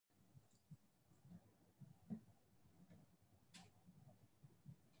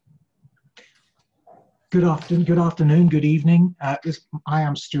Good afternoon, good evening. I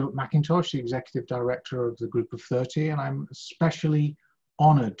am Stuart Mackintosh, the Executive Director of the Group of 30, and I'm especially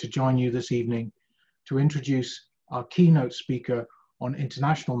honored to join you this evening to introduce our keynote speaker on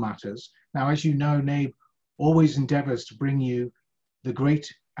international matters. Now, as you know, NABE always endeavors to bring you the great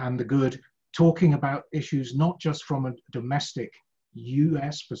and the good, talking about issues not just from a domestic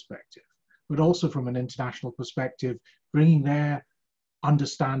US perspective, but also from an international perspective, bringing their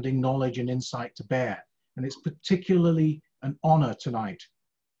understanding, knowledge, and insight to bear. And it's particularly an honor tonight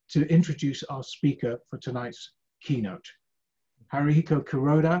to introduce our speaker for tonight's keynote. Haruhiko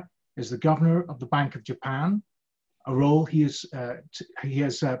Kuroda is the governor of the Bank of Japan, a role he has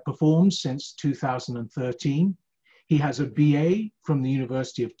performed since 2013. He has a BA from the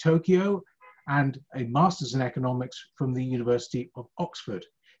University of Tokyo and a master's in economics from the University of Oxford.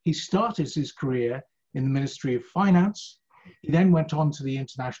 He started his career in the Ministry of Finance. He then went on to the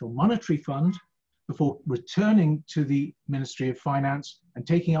International Monetary Fund before returning to the Ministry of Finance and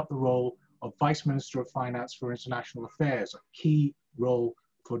taking up the role of Vice Minister of Finance for International Affairs, a key role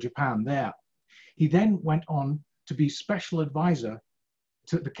for Japan there. He then went on to be Special Advisor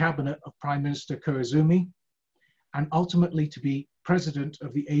to the Cabinet of Prime Minister Koizumi, and ultimately to be President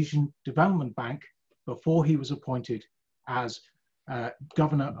of the Asian Development Bank before he was appointed as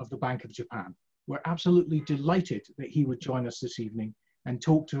Governor of the Bank of Japan. We're absolutely delighted that he would join us this evening and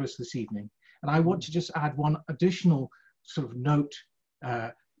talk to us this evening. And I want to just add one additional sort of note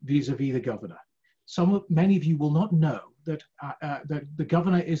vis-a-vis the governor. Many of you will not know that, that the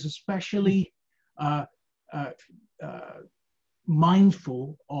governor is especially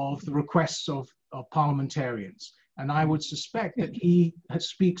mindful of the requests of parliamentarians. And I would suspect that he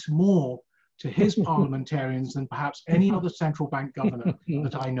speaks more to his parliamentarians than perhaps any other central bank governor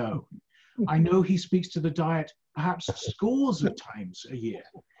that I know. I know he speaks to the Diet perhaps scores of times a year,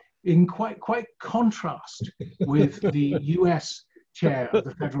 in quite contrast with the US chair of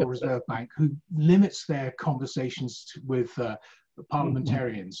the Federal Reserve Bank, who limits their conversations with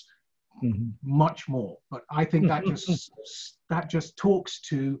parliamentarians much more. But I think that just talks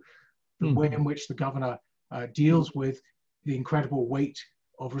to the way in which the governor deals with the incredible weight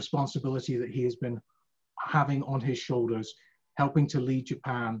of responsibility that he has been having on his shoulders, helping to lead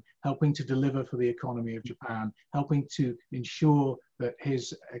Japan, helping to deliver for the economy of Japan, helping to ensure that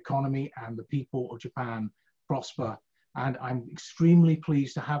his economy and the people of Japan prosper. And I'm extremely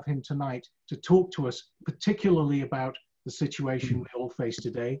pleased to have him tonight to talk to us, particularly about the situation we all face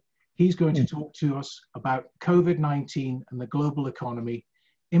today. He's going to talk to us about COVID-19 and the global economy,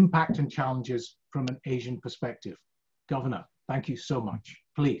 impact and challenges from an Asian perspective. Governor, thank you so much.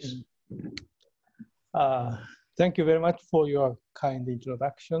 Please. Thank you very much for your kind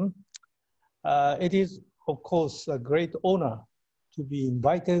introduction. It is, of course, a great honor to be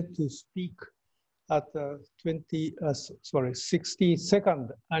invited to speak at the 62nd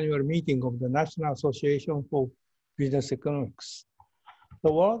annual meeting of the National Association for Business Economics.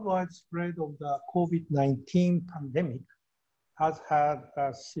 The worldwide spread of the COVID-19 pandemic has had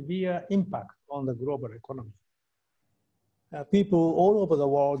a severe impact on the global economy. People all over the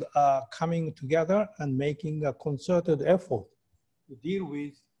world are coming together and making a concerted effort to deal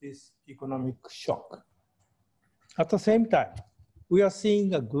with this economic shock. At the same time, we are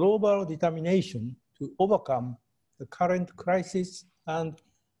seeing a global determination to overcome the current crisis and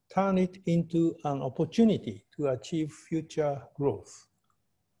turn it into an opportunity to achieve future growth.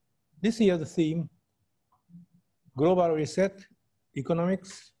 This year's theme, Global Reset,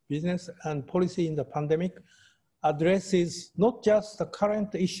 Economics, Business, and Policy in the Pandemic, addresses not just the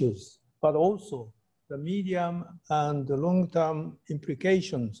current issues, but also the medium and the long-term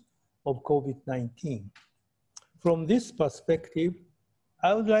implications of COVID-19. From this perspective,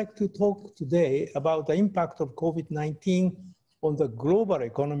 I would like to talk today about the impact of COVID-19 on the global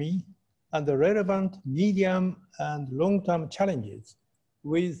economy and the relevant medium and long-term challenges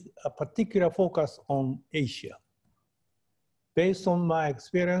with a particular focus on Asia. Based on my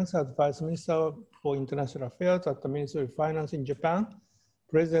experience as Vice Minister for International Affairs at the Ministry of Finance in Japan,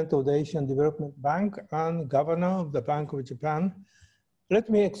 President of the Asian Development Bank, and Governor of the Bank of Japan, let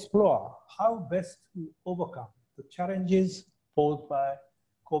me explore how best to overcome the challenges posed by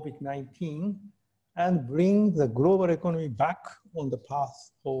COVID-19 and bring the global economy back on the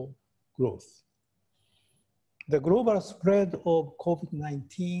path of growth. The global spread of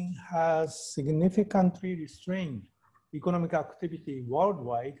COVID-19 has significantly restrained economic activity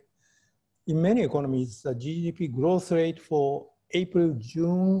worldwide. In many economies, the GDP growth rate for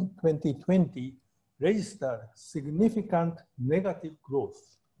April-June 2020 registered significant negative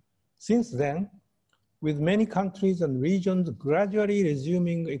growth. Since then, with many countries and regions gradually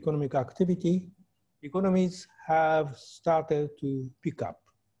resuming economic activity, economies have started to pick up.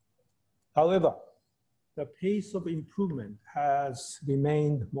 However, the pace of improvement has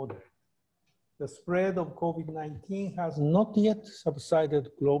remained moderate. The spread of COVID-19 has not yet subsided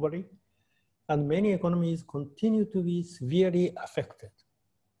globally, and many economies continue to be severely affected.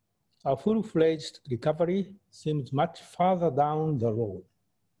 A full-fledged recovery seems much farther down the road.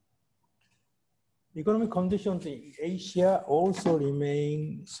 Economic conditions in Asia also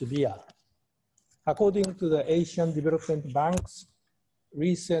remain severe. According to the Asian Development Bank's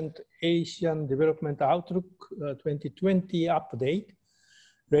recent Asian Development Outlook 2020 update,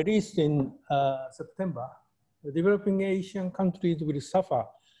 released in September, the developing Asian countries will suffer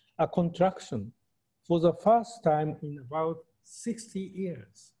a contraction for the first time in about 60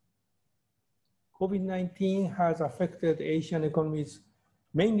 years. COVID-19 has affected Asian economies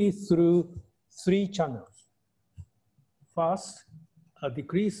mainly through three channels. First, a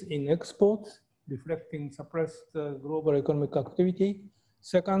decrease in exports, reflecting suppressed global economic activity.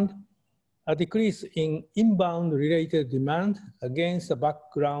 Second, a decrease in inbound related demand against the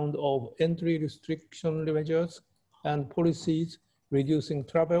background of entry restriction measures and policies reducing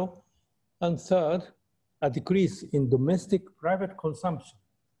travel. And third, a decrease in domestic private consumption,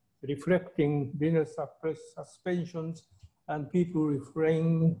 reflecting business suspensions and people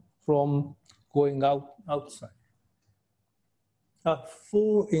refraining from going outside. A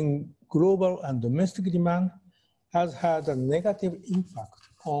fall in global and domestic demand has had a negative impact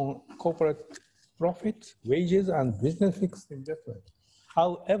on corporate profits, wages, and business fixed investment.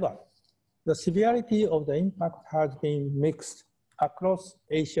 However, the severity of the impact has been mixed across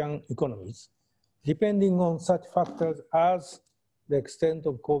Asian economies, depending on such factors as the extent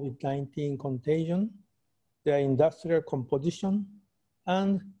of COVID-19 contagion, their industrial composition,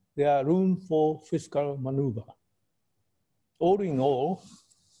 and their room for fiscal maneuver. All in all,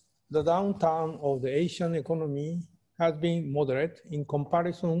 the downturn of the Asian economy has been moderate in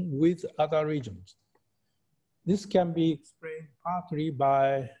comparison with other regions. This can be explained partly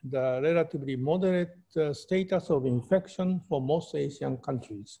by the relatively moderate status of infection for most Asian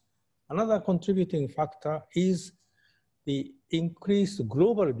countries. Another contributing factor is the increased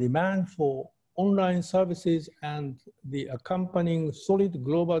global demand for online services and the accompanying solid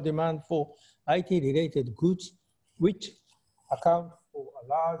global demand for IT-related goods, which account for a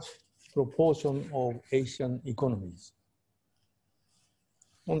large proportion of Asian economies.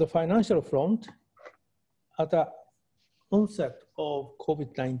 On the financial front, at the onset of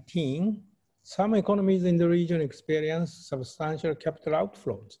COVID-19, some economies in the region experienced substantial capital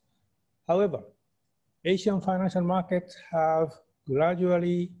outflows. However, Asian financial markets have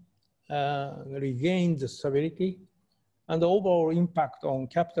gradually regained stability, and the overall impact on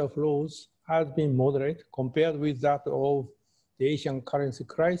capital flows has been moderate compared with that of the Asian currency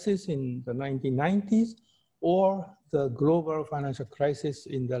crisis in the 1990s or the global financial crisis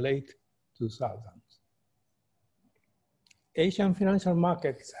in the late 2000s. Asian financial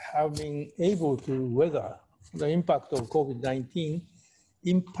markets have been able to weather the impact of COVID-19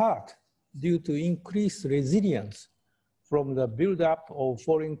 in part due to increased resilience from the buildup of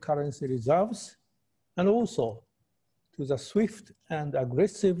foreign currency reserves and also to the swift and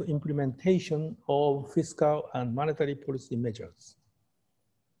aggressive implementation of fiscal and monetary policy measures.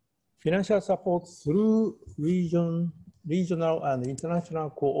 Financial support through regional and international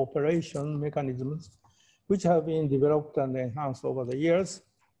cooperation mechanisms, which have been developed and enhanced over the years,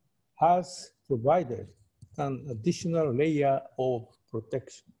 has provided an additional layer of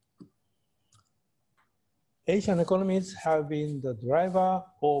protection. Asian economies have been the driver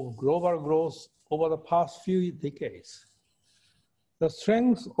of global growth over the past few decades. The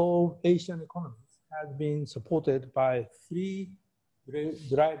strength of Asian economies has been supported by three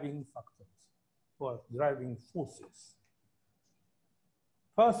driving factors or driving forces.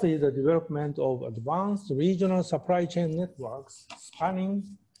 First is the development of advanced regional supply chain networks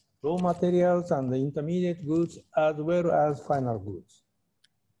spanning raw materials and intermediate goods as well as final goods.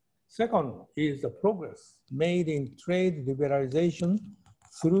 Second is the progress made in trade liberalization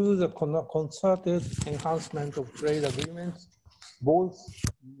through the concerted enhancement of trade agreements, both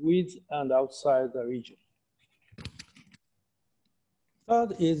with and outside the region.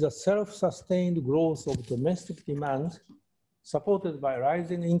 Third is the self-sustained growth of domestic demand, supported by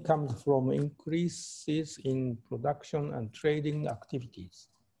rising incomes from increases in production and trading activities.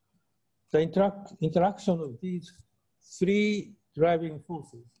 The interaction of these three driving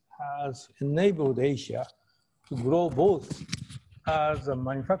forces has enabled Asia to grow both as a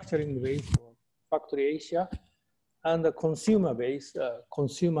manufacturing base for Factory Asia and a consumer base,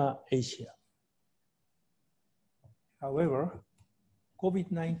 Consumer Asia. However,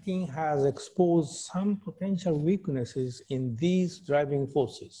 COVID-19 has exposed some potential weaknesses in these driving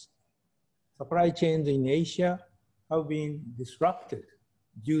forces. Supply chains in Asia have been disrupted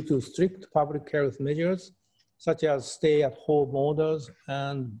due to strict public health measures, such as stay-at-home orders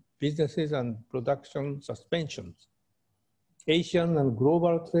and businesses and production suspensions. Asian and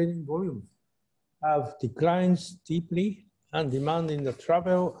global trading volumes have declined steeply, and demand in the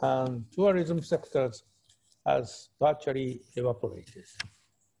travel and tourism sectors has virtually evaporated.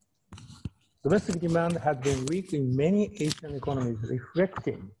 Domestic demand has been weak in many Asian economies,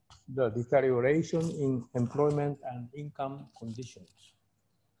 reflecting the deterioration in employment and income conditions.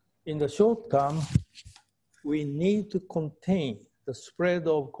 In the short term, we need to contain the spread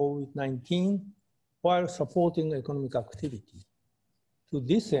of COVID-19 while supporting economic activity. To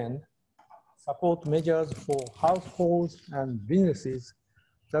this end, support measures for households and businesses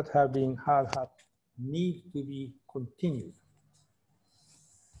that have been hard hit need to be continued.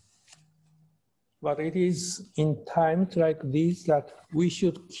 But it is in times like these that we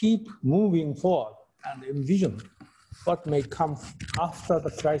should keep moving forward and envision what may come after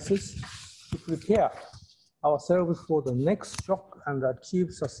the crisis to prepare ourselves for the next shock and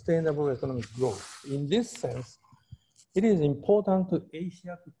achieve sustainable economic growth. In this sense, it is important to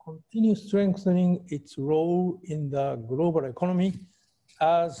Asia to continue strengthening its role in the global economy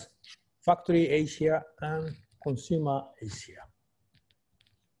as Factory Asia and Consumer Asia.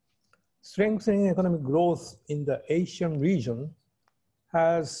 Strengthening economic growth in the Asian region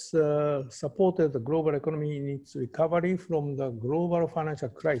has supported the global economy in its recovery from the global financial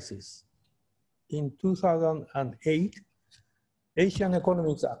crisis. In 2008, Asian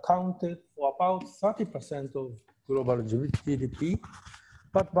economies accounted for about 30% of global GDP,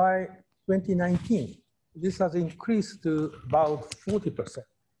 but by 2019, this has increased to about 40%.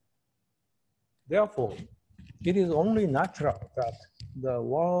 Therefore, it is only natural that the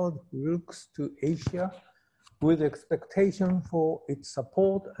world looks to Asia with expectation for its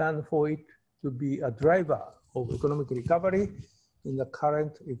support and for it to be a driver of economic recovery in the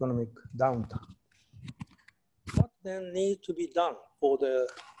current economic downturn. What then needs to be done for the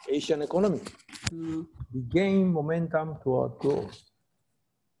Asian economy to regain momentum toward growth?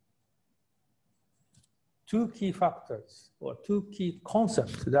 Two key factors or two key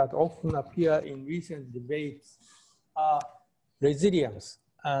concepts that often appear in recent debates are resilience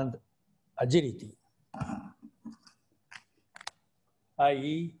and agility,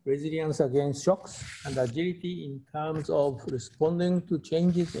 i.e. resilience against shocks and agility in terms of responding to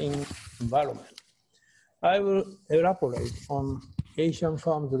changes in environment. I will elaborate on Asian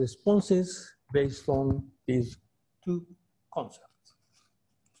firms' responses based on these two concepts.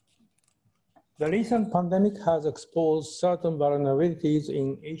 The recent pandemic has exposed certain vulnerabilities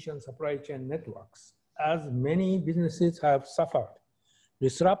in Asian supply chain networks, as many businesses have suffered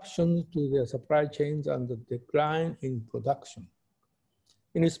disruptions to their supply chains and the decline in production.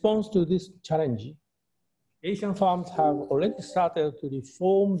 In response to this challenge, Asian firms have already started to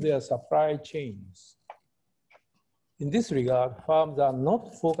reform their supply chains. In this regard, firms are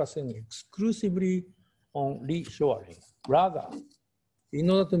not focusing exclusively on reshoring. Rather, in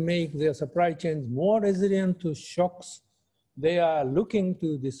order to make their supply chains more resilient to shocks, they are looking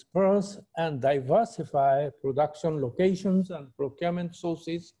to disperse and diversify production locations and procurement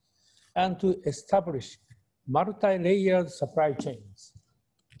sources and to establish multi-layered supply chains.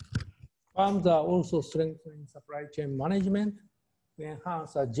 Firms are also strengthening supply chain management to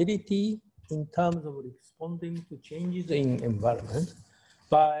enhance agility in terms of responding to changes in environment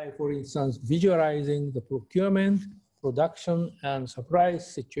by, for instance, visualizing the procurement, production, and supply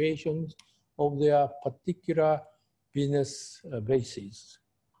situations of their particular business bases.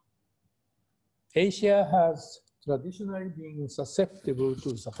 Asia has traditionally been susceptible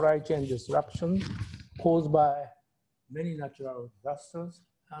to supply chain disruptions caused by many natural disasters,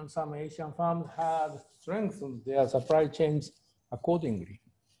 and some Asian firms have strengthened their supply chains accordingly.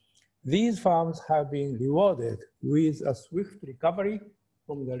 These firms have been rewarded with a swift recovery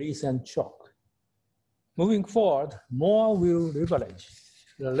from the recent shock. Moving forward, more will leverage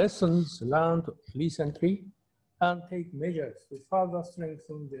the lessons learned recently and take measures to further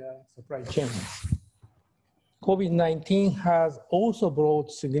strengthen their supply chains. COVID-19 has also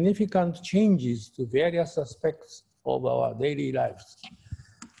brought significant changes to various aspects of our daily lives.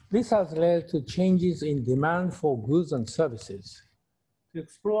 This has led to changes in demand for goods and services. To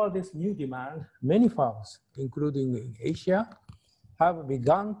explore this new demand, many firms, including in Asia, have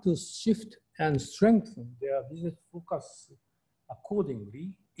begun to shift and strengthen their business focus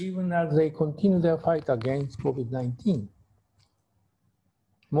accordingly, even as they continue their fight against COVID-19.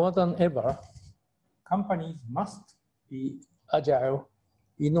 More than ever, companies must be agile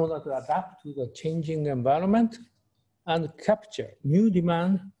in order to adapt to the changing environment and capture new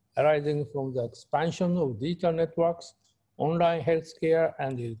demand arising from the expansion of digital networks, online healthcare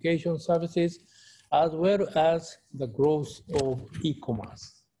and education services, as well as the growth of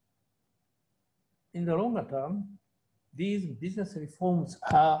e-commerce. In the longer term, these business reforms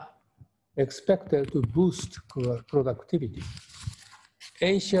are expected to boost productivity.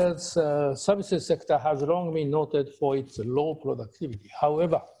 Asia's services sector has long been noted for its low productivity.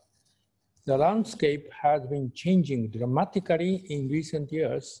 However, the landscape has been changing dramatically in recent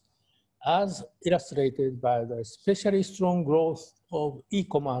years, as illustrated by the especially strong growth of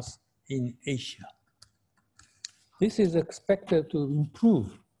e-commerce in Asia. This is expected to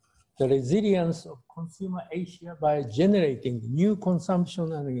improve the resilience of consumer Asia by generating new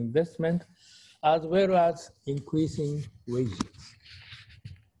consumption and investment, as well as increasing wages.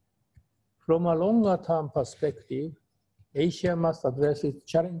 From a longer-term perspective, Asia must address its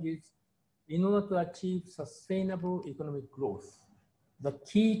challenges in order to achieve sustainable economic growth. The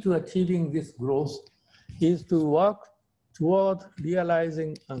key to achieving this growth is to work toward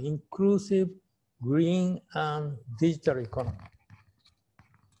realizing an inclusive, green, and digital economy.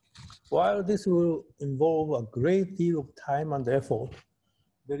 While this will involve a great deal of time and effort,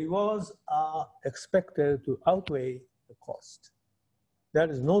 the rewards are expected to outweigh the cost. There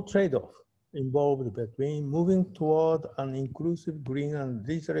is no trade-off involved between moving toward an inclusive, green, and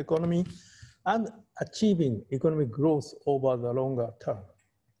digital economy and achieving economic growth over the longer term.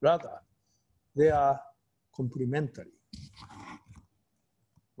 Rather, they are complementary.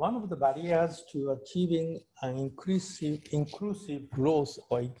 One of the barriers to achieving an inclusive growth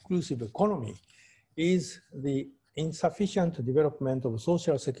or inclusive economy is the insufficient development of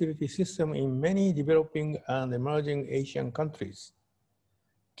social security system in many developing and emerging Asian countries.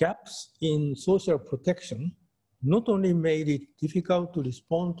 Gaps in social protection not only made it difficult to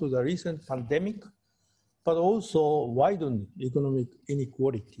respond to the recent pandemic, but also widened economic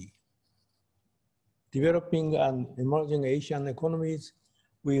inequality. Developing and emerging Asian economies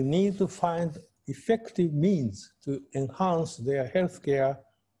will need to find effective means to enhance their healthcare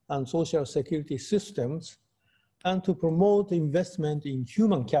and social security systems and to promote investment in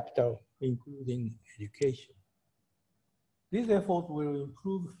human capital, including education. This effort will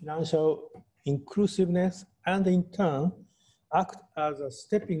improve financial inclusiveness and in turn act as a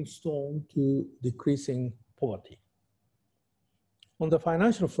stepping stone to decreasing poverty. On the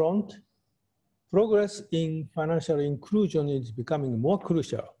financial front, progress in financial inclusion is becoming more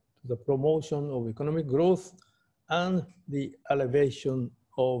crucial to the promotion of economic growth and the alleviation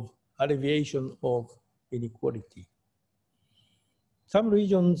of inequality. Some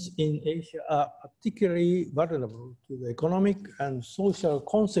regions in Asia are particularly vulnerable to the economic and social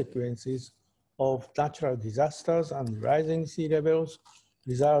consequences of natural disasters and rising sea levels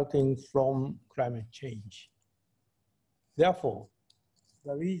resulting from climate change. Therefore,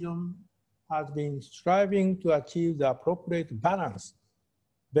 the region has been striving to achieve the appropriate balance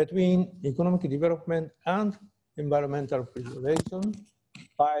between economic development and environmental preservation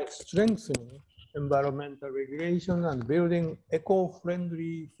by strengthening environmental regulation and building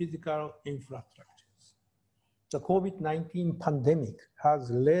eco-friendly physical infrastructures. The COVID-19 pandemic has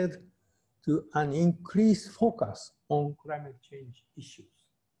led to an increased focus on climate change issues.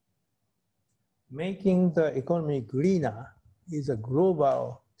 Making the economy greener is a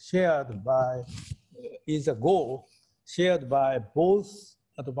goal shared by both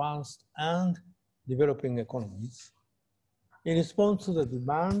advanced and developing economies. In response to the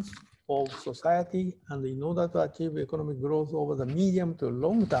demands of society and in order to achieve economic growth over the medium to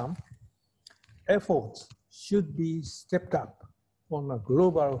long term, efforts should be stepped up on a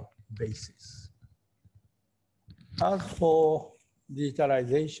global basis. As for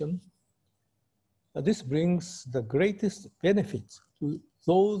digitalization, this brings the greatest benefits to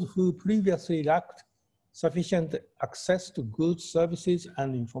those who previously lacked sufficient access to goods, services,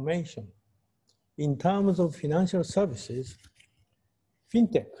 and information. In terms of financial services,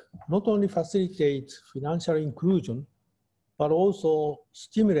 fintech not only facilitates financial inclusion, but also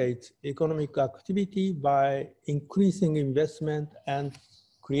stimulates economic activity by increasing investment and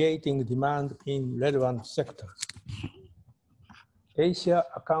creating demand in relevant sectors. Asia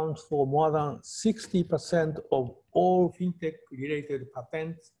accounts for more than 60% of all fintech-related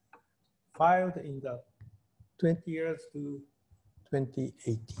patents filed in the 20 years to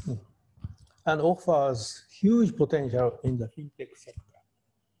 2018 and offers huge potential in the fintech sector.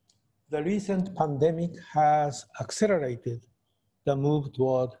 The recent pandemic has accelerated the move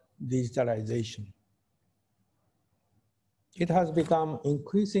toward digitalization. It has become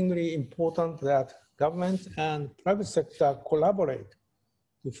increasingly important that government and private sector collaborate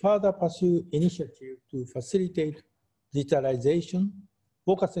to further pursue initiatives to facilitate digitalization,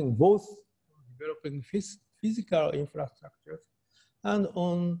 focusing both on developing physical infrastructures and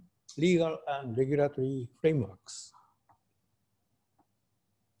on legal and regulatory frameworks.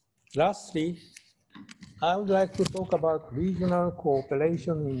 Lastly, I would like to talk about regional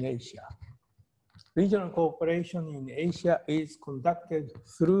cooperation in Asia. Regional cooperation in Asia is conducted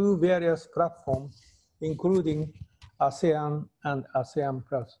through various platforms, including ASEAN and ASEAN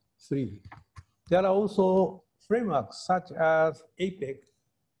Plus 3. There are also frameworks such as APEC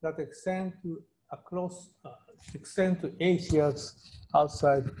that extend to areas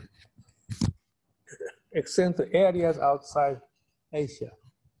outside Asia,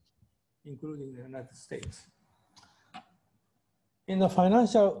 including the United States. In the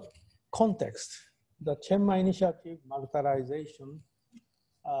financial context, the Chenma Initiative Multilateralization,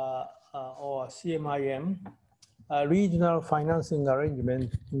 or CMIM, a regional financing arrangement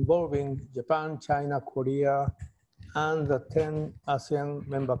involving Japan, China, Korea, and the 10 ASEAN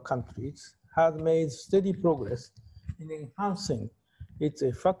member countries, has made steady progress in enhancing its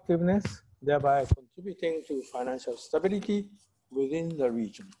effectiveness, thereby contributing to financial stability within the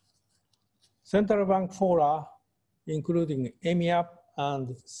region. Central bank fora, including EMIAP and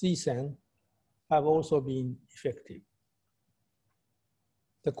CSEN, have also been effective.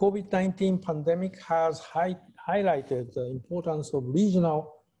 The COVID-19 pandemic has highlighted the importance of regional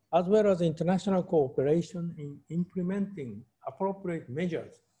as well as international cooperation in implementing appropriate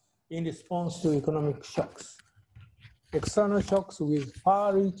measures in response to economic shocks. External shocks with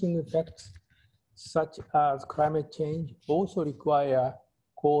far-reaching effects, such as climate change, also require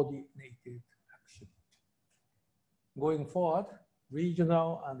coordinated action. Going forward,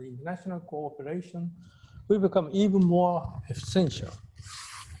 regional and international cooperation will become even more essential.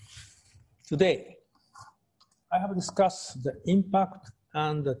 Today, I have discussed the impact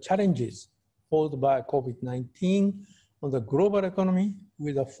and the challenges posed by COVID-19 on the global economy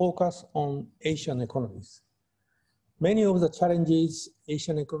with a focus on Asian economies. Many of the challenges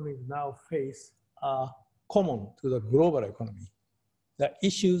Asian economies now face are common to the global economy. The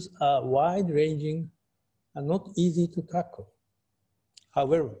issues are wide-ranging and not easy to tackle.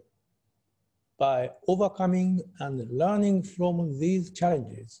 However, by overcoming and learning from these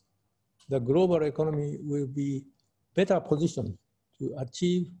challenges, the global economy will be better positioned to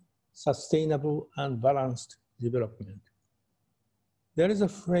achieve sustainable and balanced development. There is a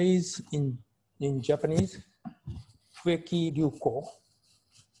phrase in Japanese, fueki ryuko,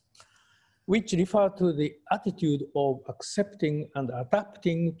 which refers to the attitude of accepting and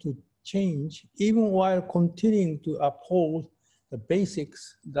adapting to change, even while continuing to uphold the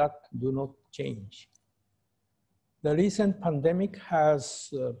basics that do not change. The recent pandemic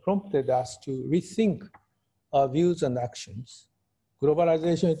has prompted us to rethink our views and actions.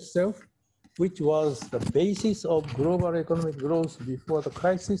 Globalization itself, which was the basis of global economic growth before the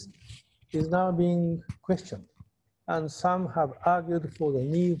crisis, is now being questioned, and some have argued for the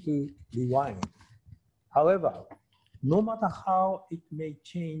need to rewind. However, no matter how it may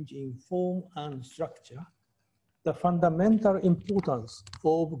change in form and structure, the fundamental importance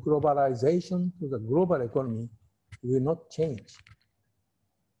of globalization to the global economy will not change.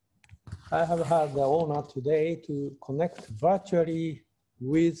 I have had the honor today to connect virtually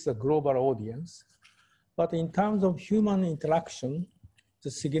with the global audience, but in terms of human interaction,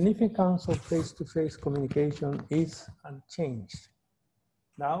 the significance of face-to-face communication is unchanged.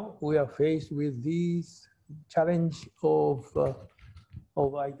 Now we are faced with this challenge of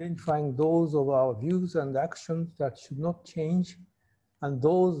identifying those of our views and actions that should not change and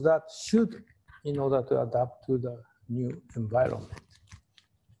those that should in order to adapt to the new environment.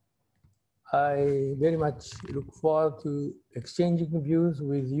 I very much look forward to exchanging views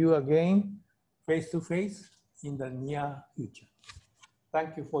with you again, face-to-face, in the near future.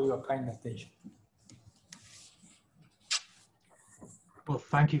 Thank you for your kind attention. Well,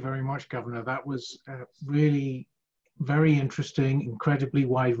 thank you very much, Governor. That was really very interesting, incredibly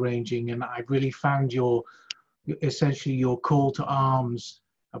wide-ranging, and I really found essentially your call to arms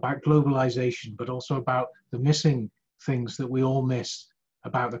about globalization, but also about the missing things that we all miss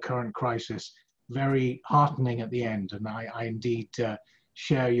about the current crisis, very heartening at the end, and I indeed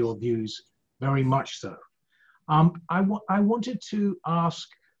share your views very much so. I wanted to ask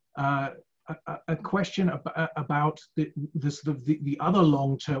a question about the other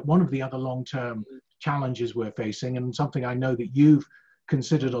long-term, one of the other long-term challenges we're facing, and something I know that you've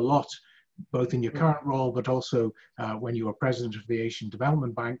considered a lot, both in your current role, but also when you were president of the Asian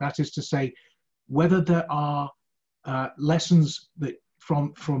Development Bank. That is to say, whether there are lessons that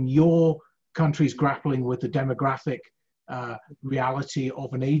from your countries grappling with the demographic reality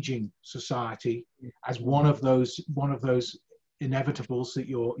of an aging society as one of those inevitables that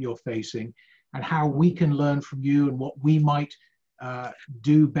you're facing, and how we can learn from you and what we might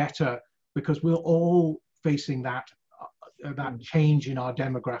do better, because we're all facing that change in our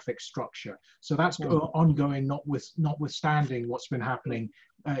demographic structure. So that's ongoing, notwithstanding what's been happening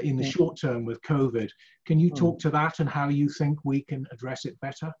in the short term with COVID. Can you talk to that and how you think we can address it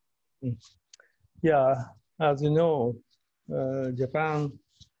better? Yeah, as you know, Japan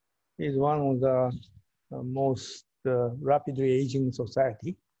is one of the most rapidly aging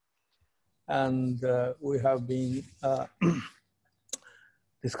society. And we have been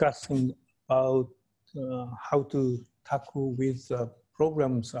discussing about how to tackle with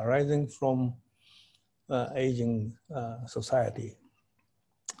problems arising from aging society.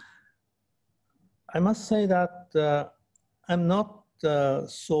 I must say that I'm not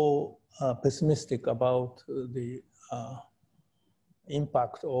so pessimistic about the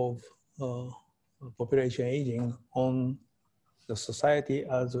impact of population aging on the society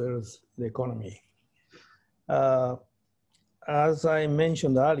as well as the economy. As I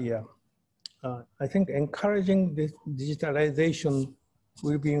mentioned earlier, I think encouraging this digitalization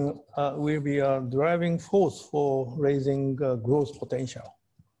will be a driving force for raising growth potential.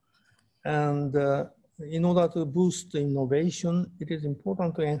 And in order to boost innovation, it is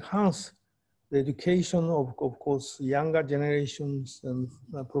important to enhance the education of course, younger generations and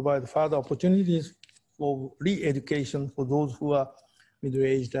provide further opportunities for re-education for those who are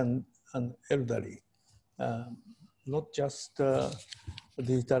middle-aged and elderly. Not just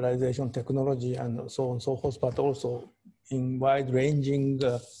digitalization technology and so on and so forth, but also in wide-ranging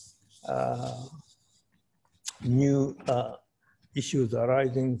new issues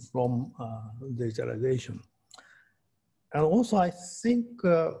arising from digitalization. And also, I think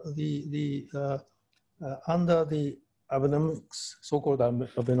under the Abenomics, so-called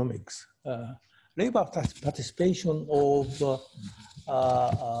Abenomics, labor participation of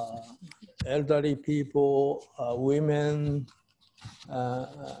elderly people, women,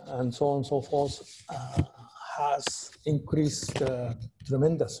 and so on and so forth, has increased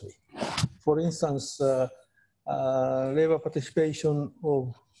tremendously. For instance, labor participation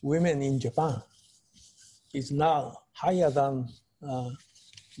of women in Japan is now higher than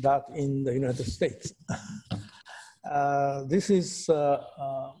that in the United States. This is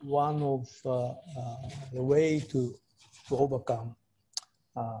one of the way to overcome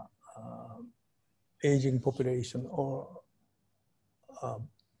aging population or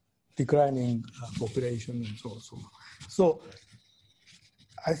declining population and so on. So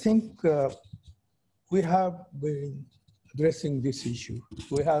I think we have been addressing this issue.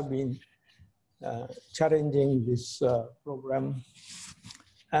 We have been challenging this program,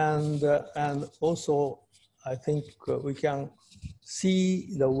 and also I think we can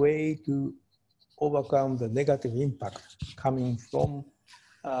see the way to overcome the negative impact coming from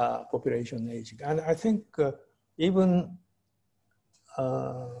population aging. And I think even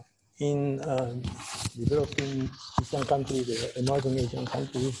in developing Asian countries, the emerging Asian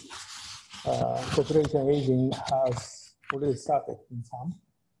countries, population aging has already started in some.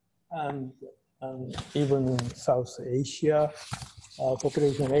 And even in South Asia,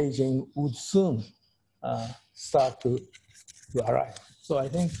 population aging would soon start to arrive. So I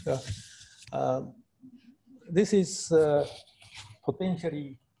think this is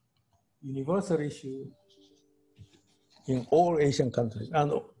potentially universal issue in all Asian countries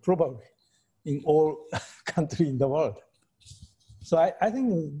and probably in all countries in the world. So I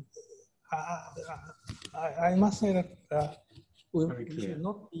think I must say that we should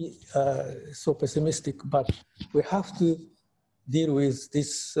not be so pessimistic, but we have to deal with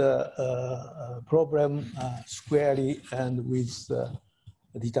this problem squarely and with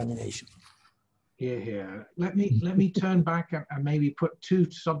determination. Here. Let me turn back and maybe put two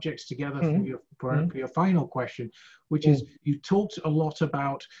subjects together for your final question, which is you talked a lot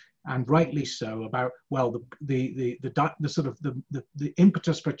about, and rightly so, about the sort of the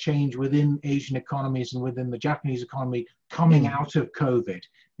impetus for change within Asian economies and within the Japanese economy coming out of COVID,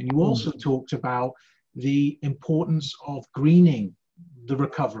 and you also talked about the importance of greening the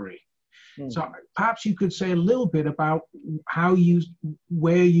recovery. So perhaps you could say a little bit about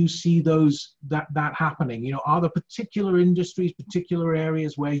where you see that happening. You know, are there particular industries, particular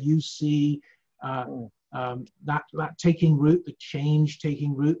areas where you see that taking root, the change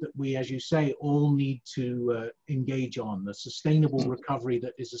taking root that we, as you say, all need to engage on, the sustainable recovery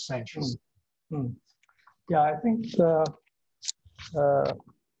that is essential? Yeah, I think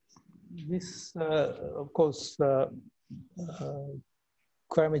this, of course,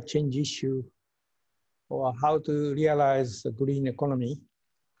 climate change issue or how to realize the green economy,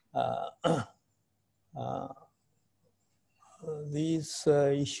 these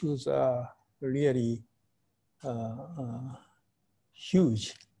issues are really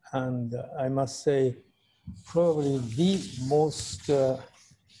huge, and I must say probably the most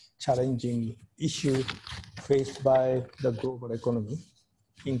challenging issue faced by the global economy,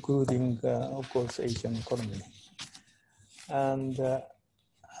 including, of course, Asian economy. And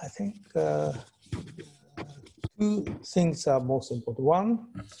I think two things are most important. One,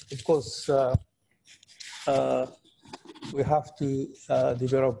 of course, we have to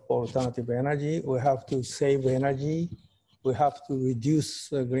develop alternative energy. We have to save energy. We have to reduce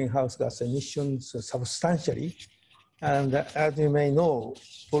greenhouse gas emissions substantially. And as you may know,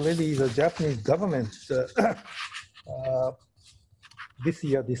 already the Japanese government this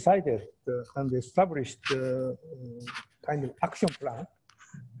year decided and established kind of action plan,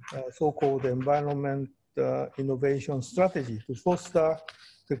 so-called environment innovation strategy to foster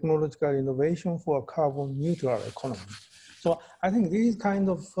technological innovation for a carbon neutral economy. So I think these kind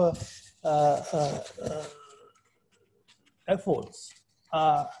of efforts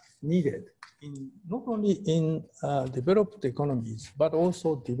are needed in not only in developed economies, but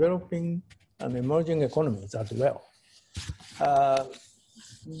also developing and emerging economies as well.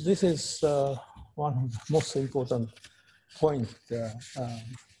 This is one of the most important points.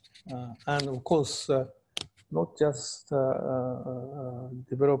 And of course, not just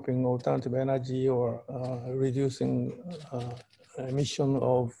developing alternative energy or reducing emission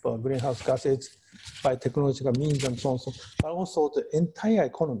of greenhouse gases by technological means and so on, but also the entire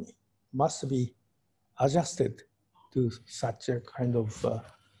economy must be adjusted to such a kind of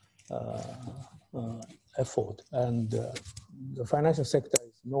effort. And the financial sector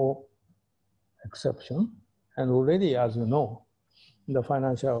is no exception. And already, as you know, the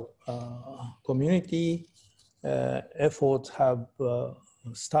financial community efforts have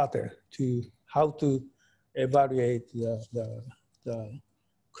started to how to evaluate the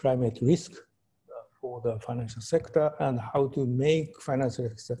climate risk for the financial sector and how to make financial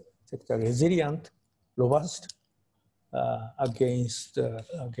sector resilient, robust against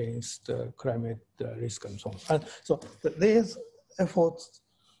climate risk and so on. And so these efforts,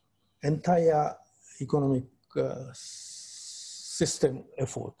 entire economic system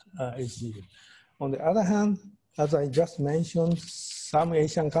effort is needed. On the other hand, as I just mentioned, some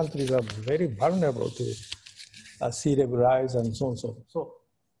Asian countries are very vulnerable to sea level rise and so on and so forth. So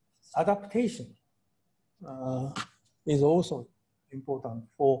adaptation is also important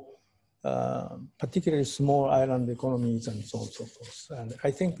for particularly small island economies and so on and so forth. And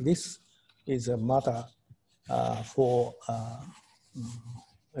I think this is a matter for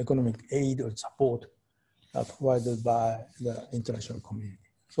economic aid or support provided by the international community.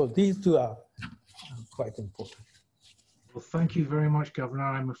 So these two are quite important. Well, thank you very much, Governor.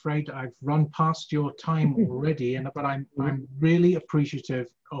 I'm afraid I've run past your time already, but I'm really appreciative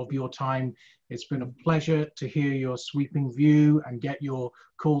of your time. It's been a pleasure to hear your sweeping view and get your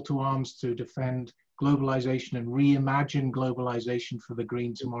call to arms to defend globalization and reimagine globalization for the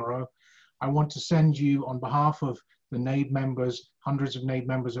green tomorrow. I want to send you, on behalf of the NABE members, hundreds of NABE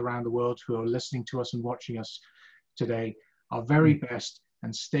members around the world who are listening to us and watching us today, our very best,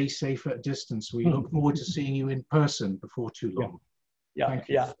 and stay safe at a distance. We look forward to seeing you in person before too long.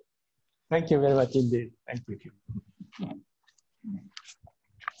 Thank you very much indeed. Thank you.